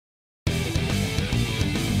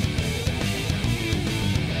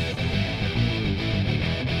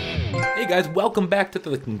Hey guys, welcome back to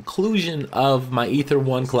the conclusion of my Ether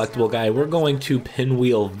 1 collectible guide. We're going to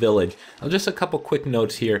Pinwheel Village. Now, just a couple quick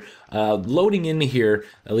notes here. Loading in here,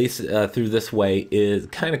 at least through this way, is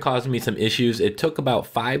kind of causing me some issues. It took about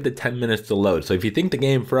 5 to 10 minutes to load. So if you think the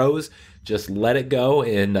game froze, just let it go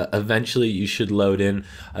and eventually you should load in.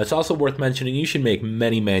 It's also worth mentioning you should make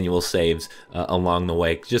many manual saves along the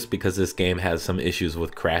way, just because this game has some issues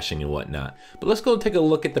with crashing and whatnot. But let's go take a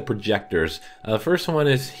look at the projectors. The first one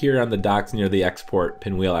is here on the docks near the export,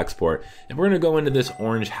 Pinwheel export. And we're going to go into this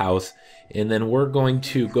orange house, and then we're going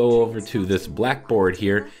to go over to this blackboard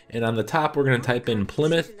here, and on the top we're going to type in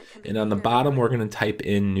Plymouth, and on the bottom we're going to type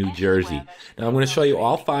in New Jersey. Now I'm going to show you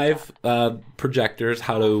all 5 projectors,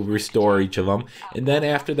 how to restore each of them, and then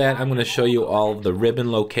after that I'm going to show you all of the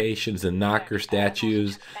ribbon locations, the knocker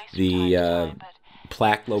statues, the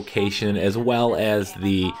plaque location, as well as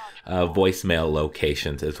the voicemail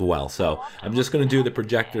locations as well. So I'm just going to do the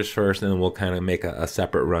projectors first, and then we'll kind of make a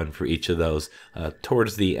separate run for each of those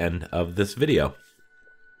towards the end of this video.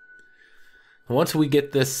 Once we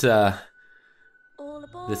get this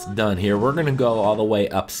this done here, we're going to go all the way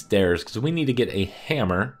upstairs because we need to get a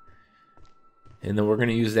hammer, and then we're going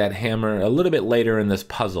to use that hammer a little bit later in this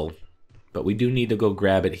puzzle, but we do need to go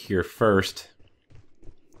grab it here first.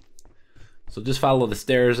 So just follow the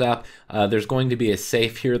stairs up. There's going to be a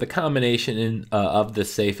safe here. The combination of the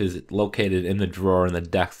safe is located in the drawer in the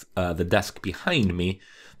desk behind me,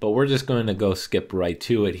 but we're just going to go skip right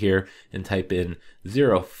to it here and type in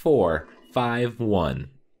 0451.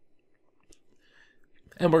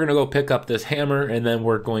 And we're going to go pick up this hammer, and then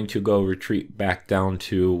we're going to go retreat back down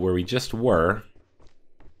to where we just were.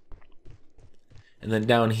 And then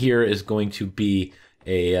down here is going to be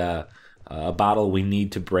a bottle we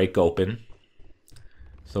need to break open.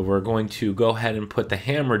 So we're going to go ahead and put the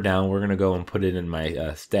hammer down. We're going to go and put it in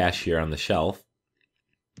my stash here on the shelf.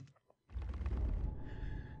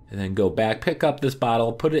 And then go back, pick up this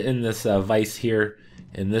bottle, put it in this vise here,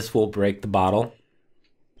 and this will break the bottle.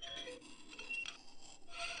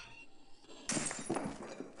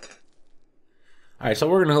 Alright, so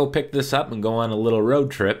we're going to go pick this up and go on a little road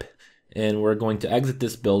trip. And we're going to exit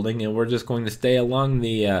this building, and we're just going to stay along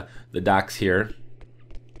the docks here.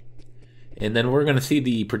 And then we're going to see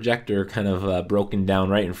the projector kind of broken down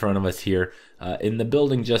right in front of us here. In the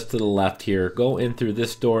building just to the left here, go in through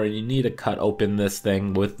this door, and you need to cut open this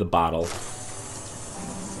thing with the bottle. So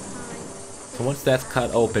once that's cut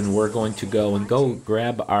open, we're going to go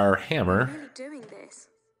grab our hammer.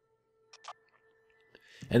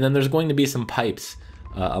 And then there's going to be some pipes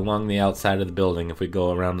along the outside of the building if we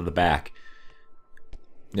go around to the back.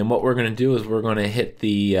 And what we're going to do is we're going to hit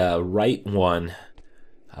the right one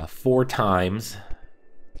 4 times,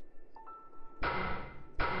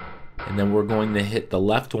 and then we're going to hit the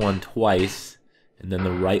left one twice, and then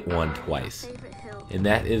the right one twice, and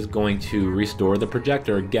that is going to restore the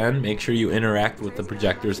projector. Again, make sure you interact with the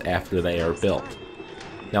projectors after they are built.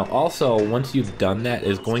 Now also, once you've done that,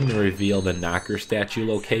 it's going to reveal the knocker statue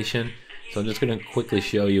location. So I'm just going to quickly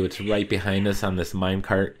show you. It's right behind us on this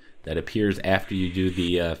minecart that appears after you do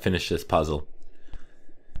the finish this puzzle.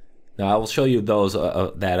 Now I will show you those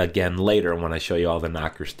that again later when I show you all the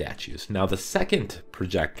knocker statues. Now the second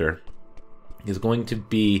projector is going to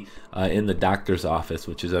be in the doctor's office,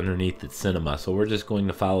 which is underneath the cinema. So we're just going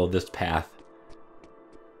to follow this path.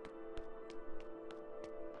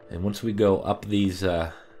 And once we go up these,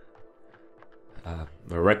 right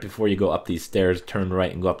before you go up these stairs, turn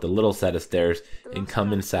right and go up the little set of stairs and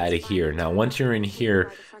come inside of here. Now once you're in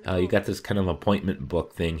here, you got this kind of appointment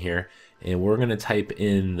book thing here. And we're going to type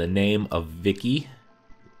in the name of Vicky,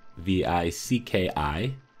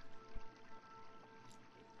 V-I-C-K-I.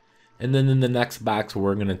 And then in the next box,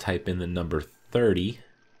 we're going to type in the number 30.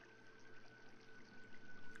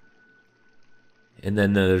 And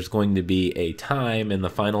then there's going to be a time in the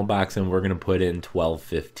final box, and we're going to put in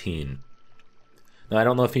 12:15. Now, I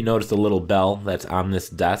don't know if you noticed the little bell that's on this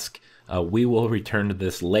desk. We will return to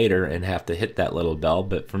this later and have to hit that little bell,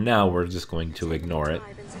 but for now, we're just going to ignore it.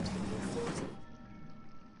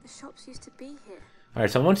 Used to be here. Alright,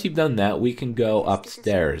 so once you've done that, we can go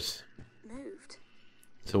upstairs.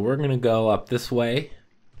 So we're going to go up this way.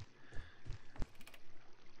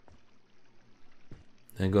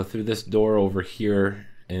 And go through this door over here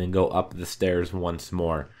and go up the stairs once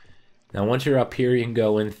more. Now once you're up here, you can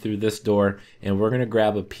go in through this door, and we're going to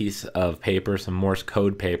grab a piece of paper, some Morse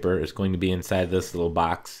code paper. It's going to be inside this little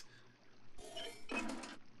box.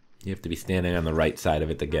 You have to be standing on the right side of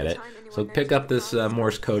it to get it. So pick up this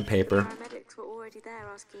Morse code paper.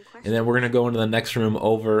 And then we're going to go into the next room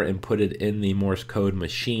over and put it in the Morse code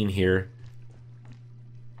machine here.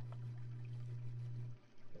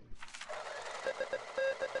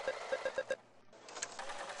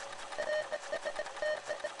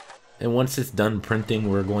 And once it's done printing,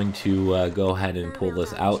 we're going to go ahead and pull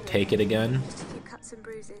this out, take it again. Just a few cuts and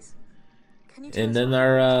bruises. Can you tell And us then what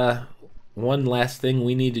our one last thing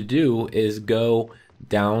we need to do is go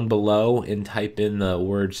down below and type in the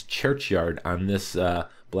words churchyard on this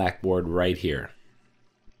blackboard right here.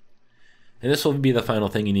 And this will be the final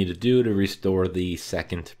thing you need to do to restore the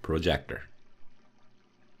second projector.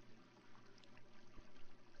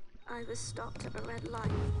 I was stopped at a red light.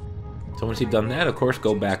 So once you've done that, of course,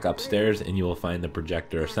 go back upstairs and you will find the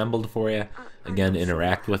projector assembled for you. Again,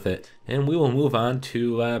 interact with it, and we will move on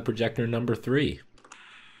to projector number 3.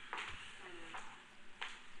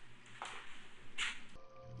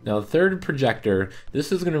 Now, the third projector,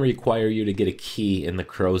 this is going to require you to get a key in the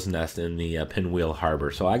crow's nest in the Pinwheel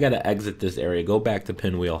Harbor. So I got to exit this area, go back to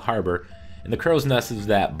Pinwheel Harbor, and the crow's nest is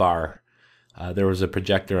that bar. There was a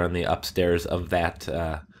projector on the upstairs of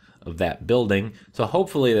that building, so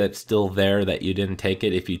hopefully that's still there, that you didn't take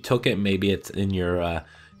it. If you took it, maybe it's in your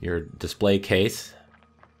display case.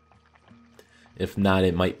 If not,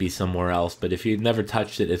 it might be somewhere else. But if you've never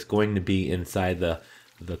touched it, it's going to be inside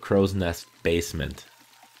the crow's nest basement.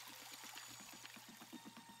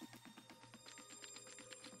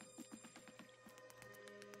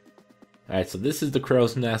 Alright, so this is the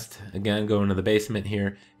crow's nest. Again, go into the basement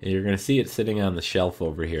here, and you're going to see it sitting on the shelf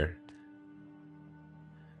over here.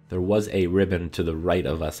 There was a ribbon to the right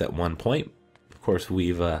of us at one point. Of course,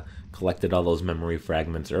 we've collected all those memory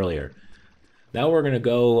fragments earlier. Now we're going to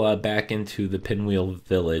go back into the Pinwheel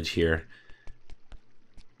Village here.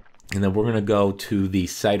 And then we're going to go to the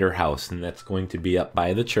cider house, and that's going to be up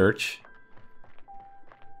by the church.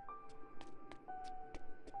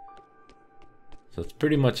 So it's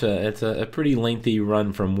pretty much a pretty lengthy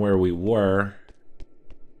run from where we were.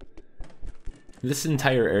 This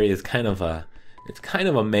entire area is kind of a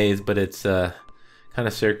maze, but it's kind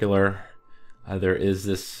of circular. There is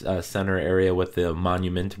this center area with the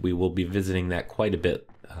monument. We will be visiting that quite a bit,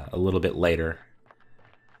 a little bit later.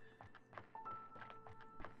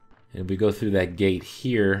 And we go through that gate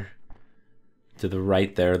here to the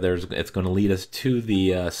right there. It's going to lead us to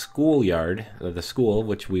the schoolyard, the school,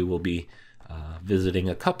 which we will be visiting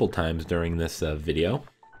a couple times during this video.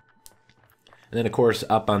 And then, of course,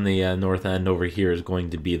 up on the north end over here is going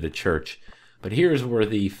to be the church. But here's where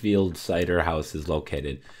the field cider house is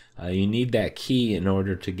located. You need that key in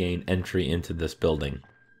order to gain entry into this building.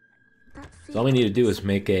 So all we need to do is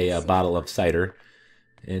make a bottle of cider.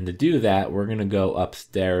 And to do that, we're going to go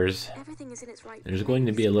upstairs. There's going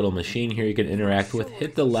to be a little machine here you can interact with.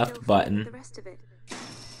 Hit the left button.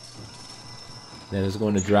 That is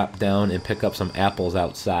going to drop down and pick up some apples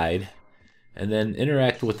outside. And then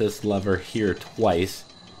interact with this lever here twice.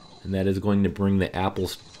 And that is going to bring the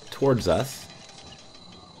apples towards us.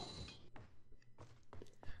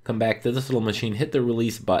 Come back to this little machine, hit the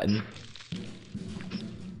release button.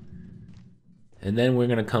 And then we're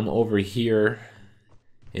going to come over here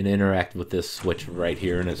and interact with this switch right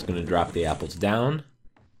here, and it's going to drop the apples down.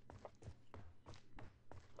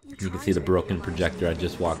 You can see the broken projector I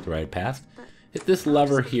just walked right past. Hit this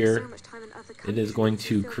lever here. It is going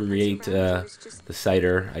to create the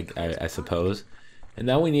cider, I suppose. And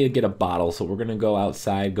now we need to get a bottle, so we're going to go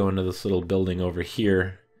outside, go into this little building over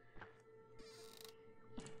here.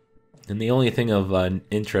 And the only thing of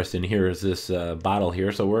interest in here is this bottle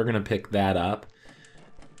here, so we're going to pick that up.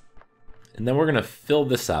 And then we're going to fill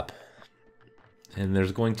this up. And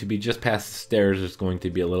there's going to be, just past the stairs, there's going to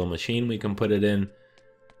be a little machine we can put it in.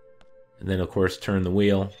 And then, of course, turn the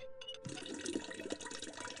wheel.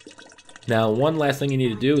 Now, one last thing you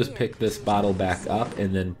need to do is pick this bottle back up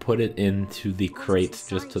and then put it into the crates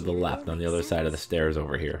just to the left on the other side of the stairs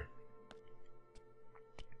over here.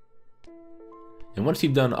 And once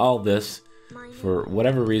you've done all this, for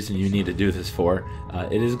whatever reason you need to do this for,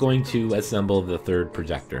 it is going to assemble the third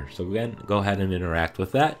projector. So again, go ahead and interact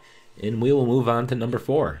with that, and we will move on to number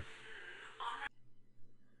 4.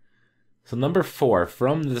 So number 4,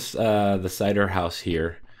 from this the cider house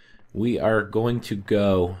here, we are going to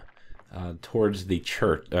go towards the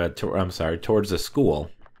church. Towards the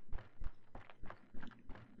school.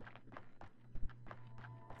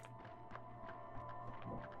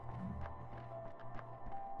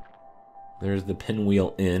 There's the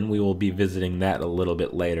Pinwheel Inn. We will be visiting that a little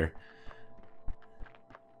bit later.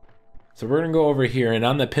 So we're going to go over here, and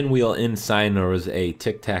on the Pinwheel Inn sign there was a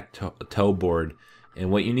tic-tac-toe board. And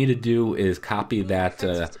what you need to do is copy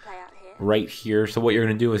that right here. So what you're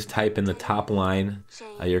going to do is type in the top line.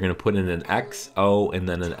 You're going to put in an X, O, and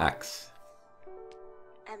then an X.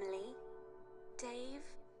 Emily, Dave,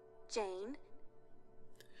 Jane.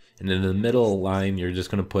 And in the middle line, you're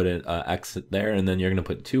just going to put an X there, and then you're going to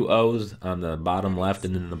put 2 O's on the bottom left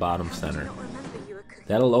and then the bottom center.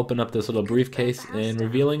 That'll open up this little briefcase and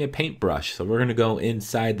revealing a paintbrush. So we're going to go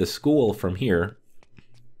inside the school from here.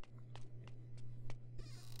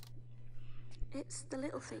 It's the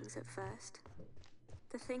little things at first.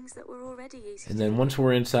 The things that were already easy. And then once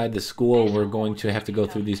we're inside the school, we're going to have to go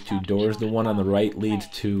through these 2 doors. The one on the right leads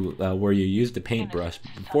to where you use the paintbrush.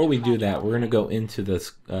 Before we do that, we're going to go into this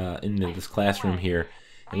classroom here,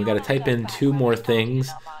 and we got to type in 2 more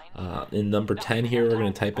things. In number 10 here, we're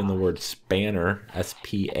going to type in the word spanner,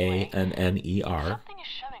 S-P-A-N-N-E-R. Something is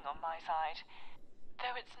showing on my side,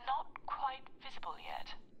 though it's not quite visible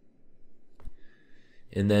yet.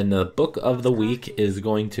 And then the book of the week is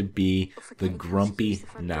going to be The Grumpy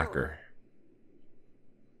Knocker.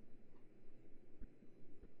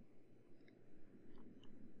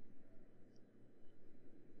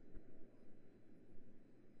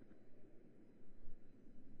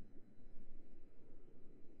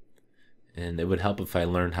 And it would help if I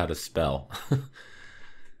learned how to spell.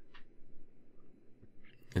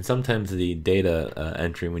 And sometimes the data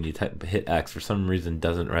entry, when you hit X, for some reason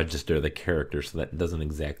doesn't register the character, so that doesn't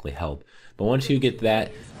exactly help. But once you get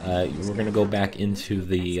that, we're going to go back into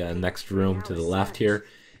the next room to the left here.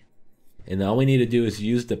 And all we need to do is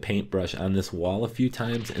use the paintbrush on this wall a few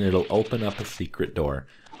times, and it'll open up a secret door.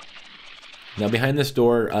 Now behind this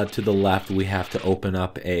door to the left, we have to open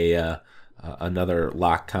up another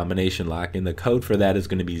lock, combination lock, and the code for that is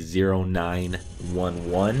going to be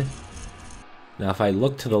 0911. Now if I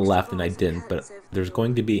look to the left, and I didn't, but there's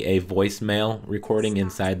going to be a voicemail recording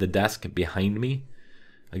inside the desk behind me.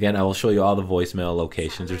 Again, I will show you all the voicemail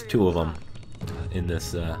locations. There's 2 of them in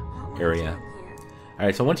this area.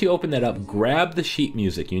 Alright, so once you open that up, grab the sheet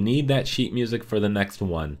music. You need that sheet music for the next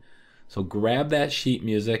one. So grab that sheet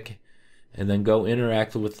music and then go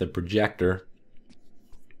interact with the projector,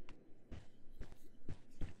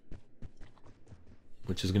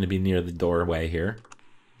 which is going to be near the doorway here.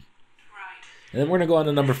 And then we're going to go on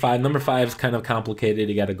to number 5. Number 5 is kind of complicated.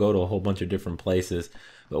 You got to go to a whole bunch of different places.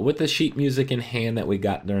 But with the sheet music in hand that we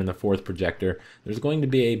got during the 4th projector, there's going to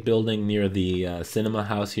be a building near the cinema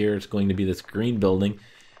house here. It's going to be this green building.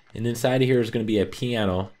 And inside of here is going to be a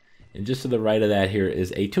piano. And just to the right of that here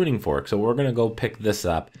is a tuning fork. So we're going to go pick this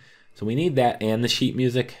up. So we need that and the sheet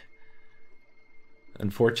music,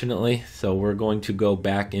 unfortunately. So we're going to go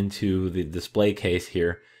back into the display case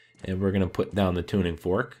here, and we're going to put down the tuning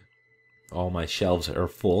fork. All my shelves are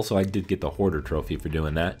full, so I did get the Hoarder trophy for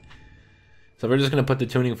doing that. So we're just going to put the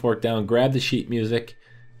tuning fork down, grab the sheet music.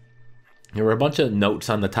 There were a bunch of notes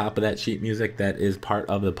on the top of that sheet music that is part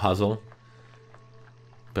of the puzzle,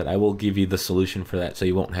 but I will give you the solution for that so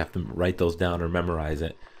you won't have to write those down or memorize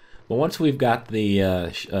it. But once we've got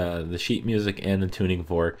the sheet music and the tuning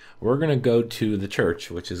fork, we're going to go to the church,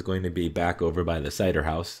 which is going to be back over by the cider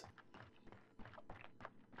house.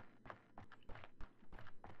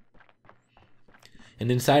 And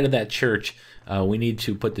inside of that church, we need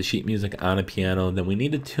to put the sheet music on a piano, and then we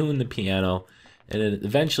need to tune the piano. And then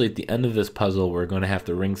eventually at the end of this puzzle, we're going to have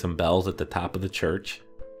to ring some bells at the top of the church.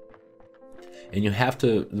 And you have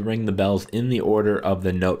to ring the bells in the order of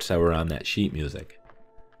the notes that were on that sheet music.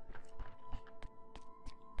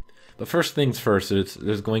 But first things first,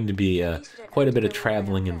 there's going to be quite a bit of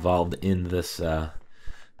traveling involved in this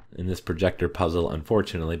projector puzzle,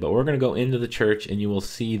 unfortunately. But we're going to go into the church, and you will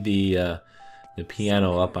see the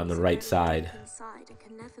piano up on the right side.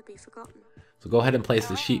 So go ahead and place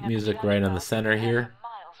the sheet music right on the center here.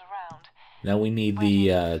 Now we need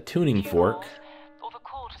the tuning fork.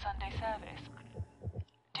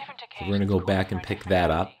 So we're going to go back and pick that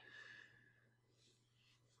up.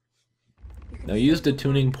 Now use the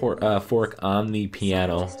tuning fork on the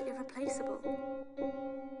piano.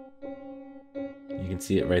 You can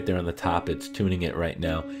see it right there on the top. It's tuning it right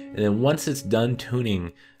now. And then once it's done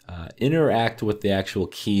tuning, interact with the actual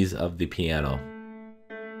keys of the piano.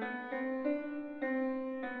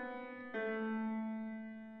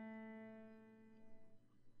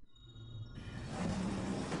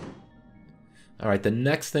 Alright, the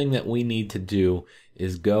next thing that we need to do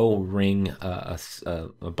is go ring a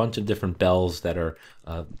bunch of different bells that are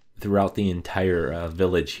throughout the entire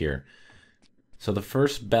village here. So the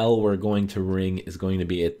first bell we're going to ring is going to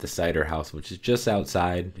be at the cider house, which is just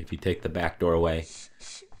outside if you take the back doorway.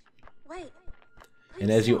 And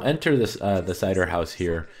as you enter this, the cider house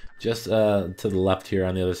here, just to the left here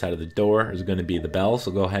on the other side of the door is going to be the bell, so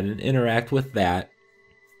go ahead and interact with that.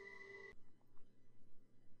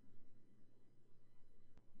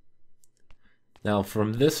 Now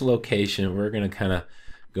from this location, we're going to kind of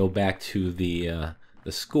go back to the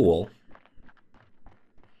school.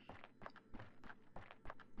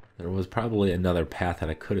 There was probably another path that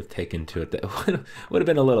I could have taken to it that would have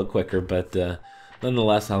been a little quicker, but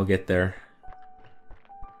nonetheless, I'll get there.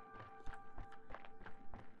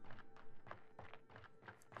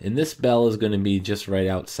 And this bell is going to be just right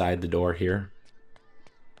outside the door here.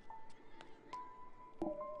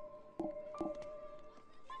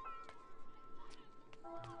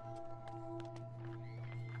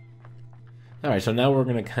 Alright, so now we're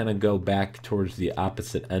going to kind of go back towards the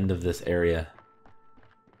opposite end of this area.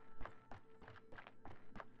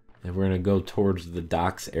 And we're going to go towards the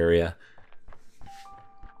docks area.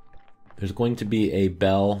 There's going to be a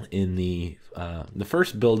bell in the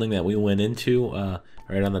first building that we went into,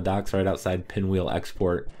 right on the docks, right outside Pinwheel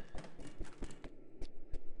Export.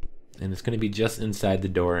 And it's going to be just inside the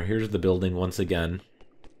door. Here's the building once again.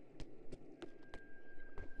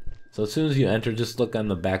 So as soon as you enter, just look on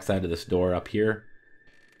the back side of this door up here.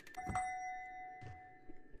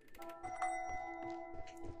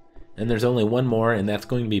 And there's only one more, and that's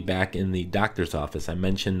going to be back in the doctor's office. I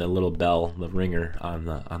mentioned the little bell, the ringer on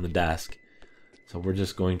the desk. So we're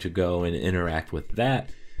just going to go and interact with that.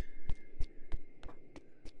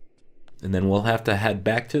 And then we'll have to head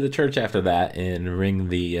back to the church after that and ring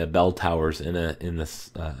the bell towers in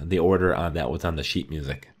the order on that was on the sheet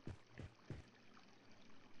music.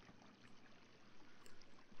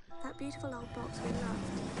 That beautiful old box we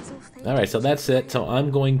loved is all faded. All right, so that's it. So I'm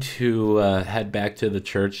going to head back to the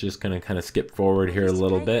church. Just gonna kind of skip forward here a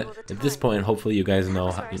little bit. At this point, hopefully you guys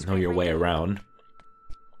know your way around.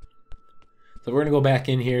 So we're gonna go back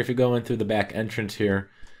in here. If you go in through the back entrance here,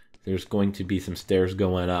 there's going to be some stairs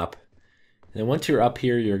going up. And then once you're up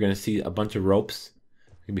here, you're gonna see a bunch of ropes.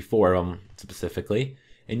 Maybe 4 of them specifically,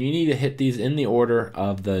 and you need to hit these in the order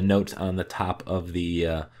of the notes on the top of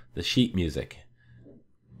the sheet music.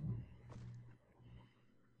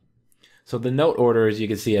 So the note order, as you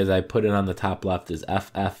can see, as I put it on the top left, is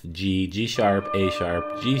F, F, G, G sharp, A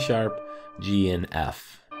sharp, G sharp, G, and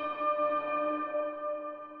F.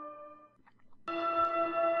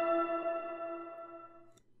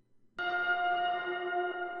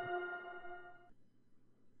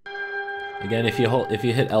 Again, if you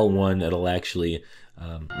hit L1, it'll actually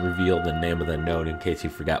reveal the name of the note in case you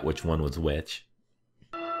forgot which one was which.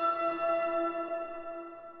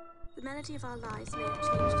 The melody of our lives may have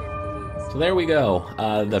changed over the years. So there we go.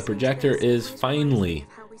 The projector is finally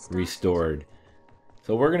restored.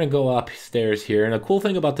 So we're going to go upstairs here. And the cool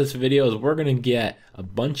thing about this video is we're going to get a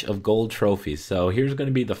bunch of gold trophies. So here's going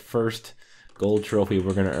to be the first gold trophy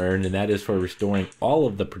we're going to earn, and that is for restoring all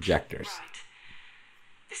of the projectors. Right.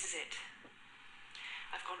 This is it.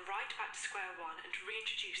 I've gone right back to square one and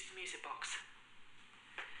reintroduced the music box.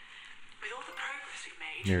 With all the progress we've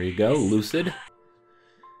made... There you go, Lucid.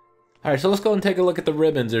 Alright, so let's go and take a look at the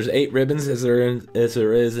ribbons. There's 8 ribbons as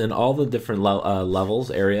there is in all the different levels,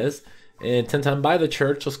 areas. And since I'm by the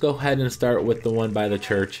church, let's go ahead and start with the one by the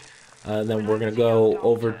church. Then we're going to go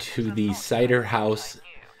over to the cider house.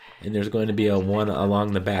 And there's going to be a one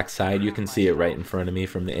along the back side. You can see it right in front of me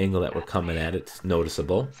from the angle that we're coming at. It's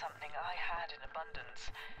noticeable. Something I had in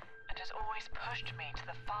abundance and has always pushed me to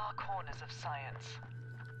the far corners of science.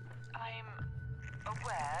 I'm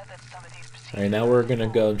aware that some of these procedures... Alright, now we're going to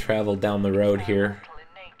go and travel down the road here.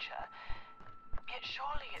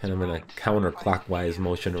 Kind of in a counterclockwise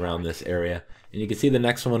motion around this area. And you can see the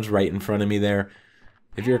next one's right in front of me there.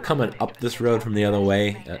 If you're coming up this road from the other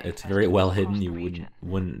way, it's very well hidden. You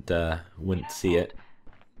wouldn't see it.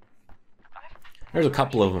 There's a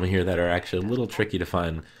couple of them here that are actually a little tricky to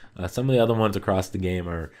find. Some of the other ones across the game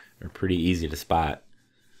are pretty easy to spot.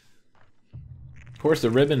 Of course, the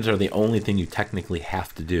ribbons are the only thing you technically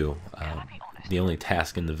have to do. The only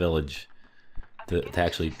task in the village to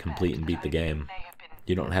actually complete and beat the game.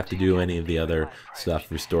 You don't have to do any of the other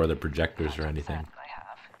stuff, restore the projectors or anything.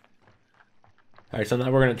 Alright, so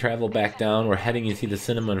now we're going to travel back down. We're heading, you see the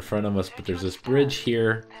cinema in front of us, but there's this bridge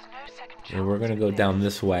here, and we're going to go down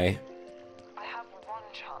this way.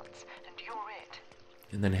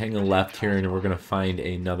 And then hang a left here, and we're going to find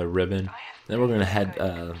another ribbon. Then we're going to head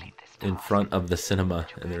in front of the cinema,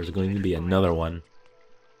 and there's going to be another one.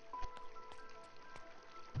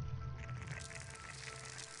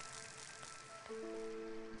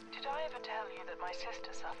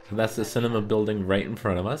 So that's the cinema building right in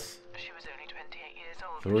front of us.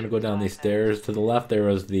 So we're going to go down these stairs. To the left there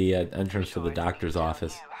was the entrance to the doctor's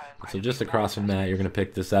office. So just across from that, you're going to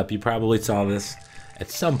pick this up. You probably saw this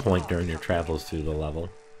at some point during your travels through the level.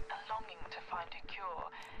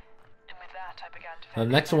 The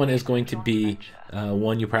next one is going to be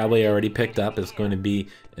one you probably already picked up. It's going to be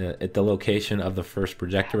at the location of the first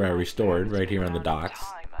projector I restored, right here on the docks.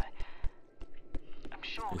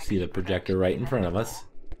 You see the projector right in front of us.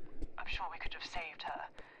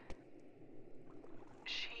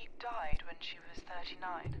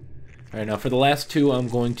 Alright, now for the last two, I'm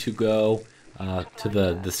going to go to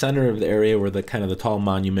the center of the area where the kind of the tall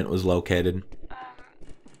monument was located.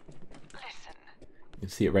 Listen. You can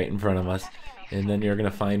see it right in front of us. And then you're going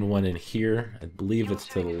to find one in here. I believe it's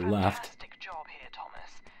to the left. Job here,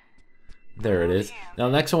 Thomas. There it is. Now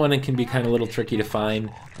the next one, it can be kind of a little tricky to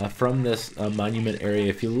find from this monument area.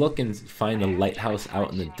 If you look and find a lighthouse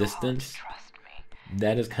out in the distance,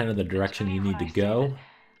 that is kind of the direction you need to go.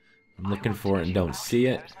 I'm looking for it and don't see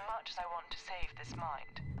it,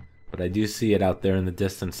 but I do see it out there in the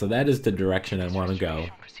distance, so that is the direction I want to go,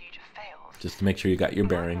 just to make sure you got your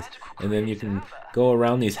bearings. And then you can go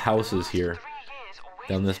around these houses here,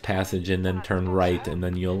 down this passage, and then turn right, and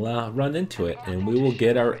then you'll run into it, and we will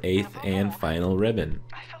get our 8th and final ribbon.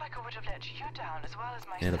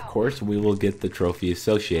 And of course, we will get the trophy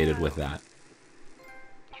associated with that.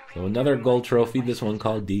 So another gold trophy, this one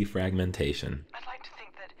called Defragmentation.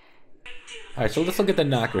 Alright, so let's look at the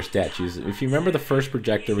knocker statues. If you remember the first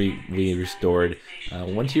projector we restored,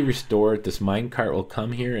 once you restore it, this minecart will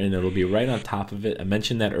come here and it'll be right on top of it. I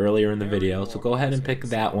mentioned that earlier in the video, so go ahead and pick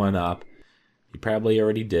that one up. You probably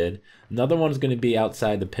already did. Another one's going to be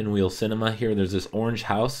outside the Pinwheel Cinema. Here, there's this orange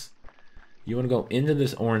house. You want to go into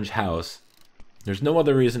this orange house. There's no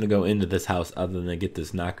other reason to go into this house other than to get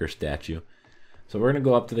this knocker statue. So we're going to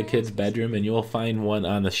go up to the kid's bedroom, and you'll find one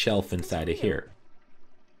on the shelf inside of here.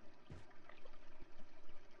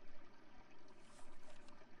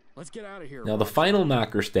 Let's get out of here. Now the final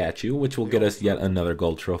knocker statue, which will get us yet another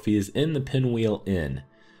gold trophy, is in the Pinwheel Inn.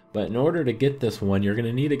 But in order to get this one, you're going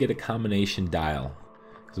to need to get a combination dial,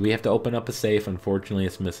 because we have to open up a safe. Unfortunately,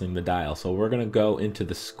 it's missing the dial. So we're going to go into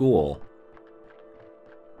the school,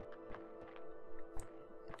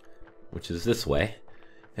 which is this way.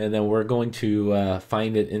 And then we're going to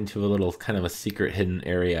find it into a little kind of a secret hidden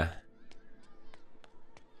area.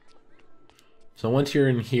 So once you're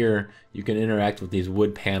in here, you can interact with these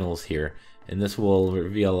wood panels here, and this will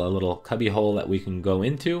reveal a little cubby hole that we can go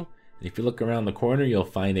into. And if you look around the corner, you'll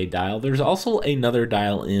find a dial. There's also another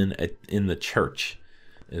dial in the church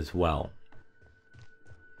as well.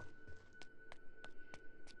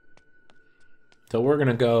 So we're going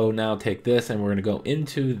to go now take this, and we're going to go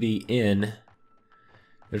into the inn.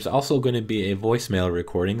 There's also going to be a voicemail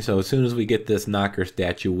recording, so as soon as we get this knocker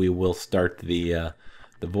statue, we will start the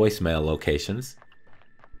voicemail locations.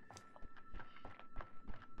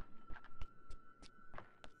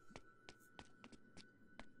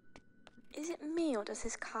 Is it me or does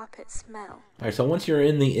this carpet smell? Alright, so once you're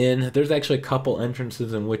in the inn, there's actually a couple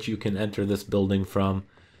entrances in which you can enter this building from.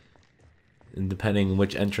 And depending on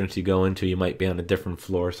which entrance you go into, you might be on a different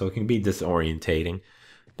floor, so it can be disorientating.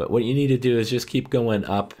 But what you need to do is just keep going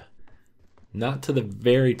up, not to the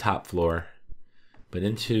very top floor, but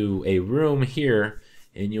into a room here,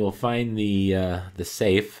 and you will find the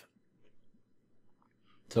safe.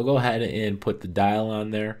 So go ahead and put the dial on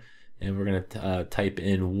there, and we're going to type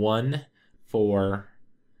in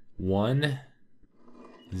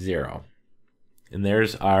 1410. And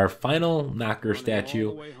there's our final knocker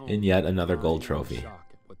statue and yet another gold trophy.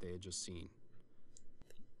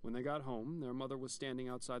 When they got home, their mother was standing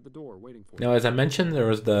outside the door waiting for them. Now, as I mentioned, there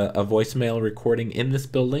was a voicemail recording in this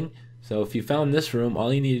building. So if you found this room,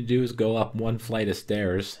 all you need to do is go up one flight of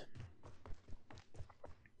stairs.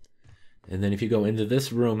 And then if you go into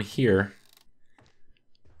this room here,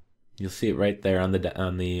 you'll see it right there on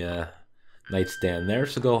the nightstand there.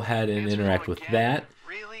 So go ahead and interact with that.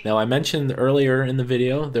 Now, I mentioned earlier in the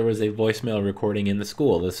video there was a voicemail recording in the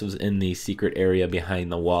school. This was in the secret area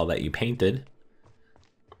behind the wall that you painted.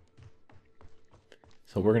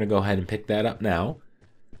 So we're going to go ahead and pick that up now.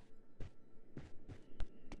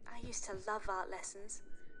 I used to love art lessons.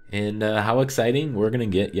 And how exciting, we're going to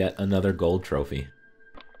get yet another gold trophy.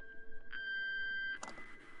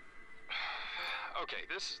 Okay,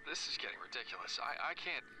 this is getting ridiculous. I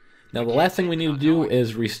can't... Now the last thing we need to do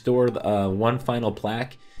is restore the, one final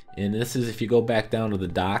plaque. And this is if you go back down to the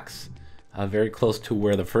docks, very close to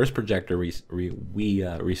where the first projector we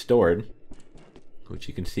restored, which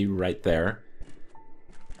you can see right there.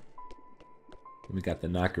 We got the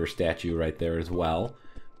knocker statue right there as well.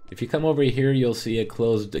 If you come over here, you'll see a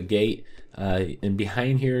closed gate. And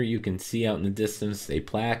behind here, you can see out in the distance a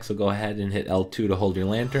plaque. So go ahead and hit L2 to hold your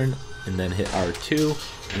lantern, and then hit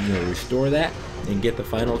R2, and you'll restore that and get the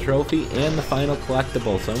final trophy and the final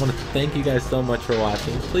collectible. So I want to thank you guys so much for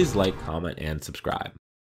watching. Please like, comment, and subscribe.